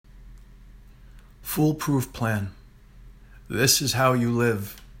Foolproof plan. This is how you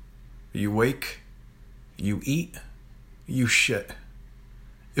live. You wake, you eat, you shit.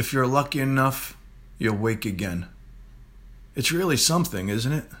 If you're lucky enough, you'll wake again. It's really something,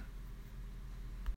 isn't it?